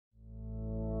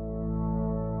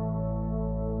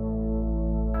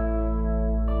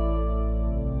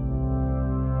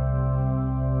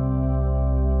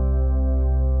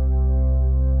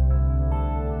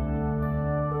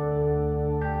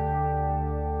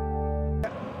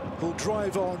who'll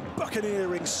drive on,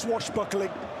 buccaneering, swashbuckling.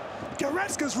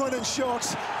 Goretzka's running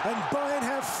shots, and Bayern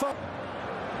have fun.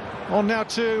 On now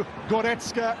to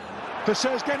Goretzka for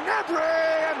Serge Gnabry,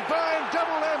 and Bayern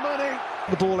double their money.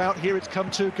 The ball out here, it's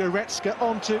come to Goretzka,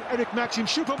 on to Eric Maxim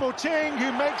Choupo-Moting,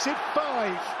 who makes it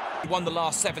 5. He won the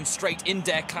last 7 straight in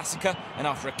Der Klassiker, and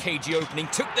after a cagey opening,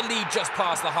 took the lead just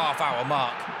past the half-hour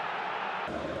mark.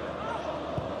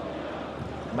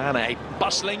 Mane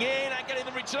bustling in and getting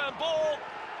the return ball.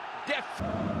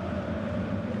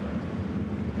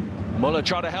 Muller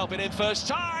tried to help it in first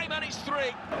time, and it's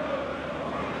 3.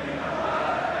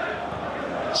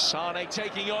 Sane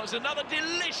taking on, another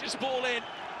delicious ball in.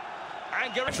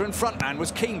 And Veteran frontman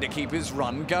was keen to keep his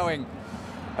run going.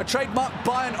 A trademark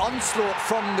Bayern onslaught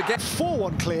from the get.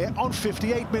 4-1 clear on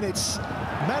 58 minutes.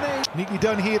 Mane, neatly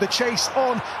done here, the chase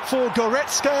on for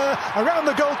Goretzka, around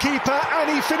the goalkeeper, and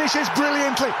he finishes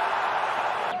brilliantly.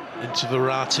 Into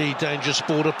Verratti, dangerous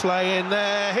ball to play in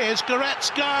there. Here's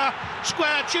Goretzka,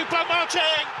 square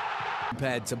Choupo-Moting.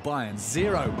 Compared to Bayern,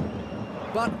 0.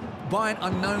 But Bayern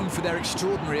are known for their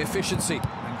extraordinary efficiency.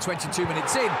 And 22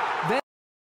 minutes in, they're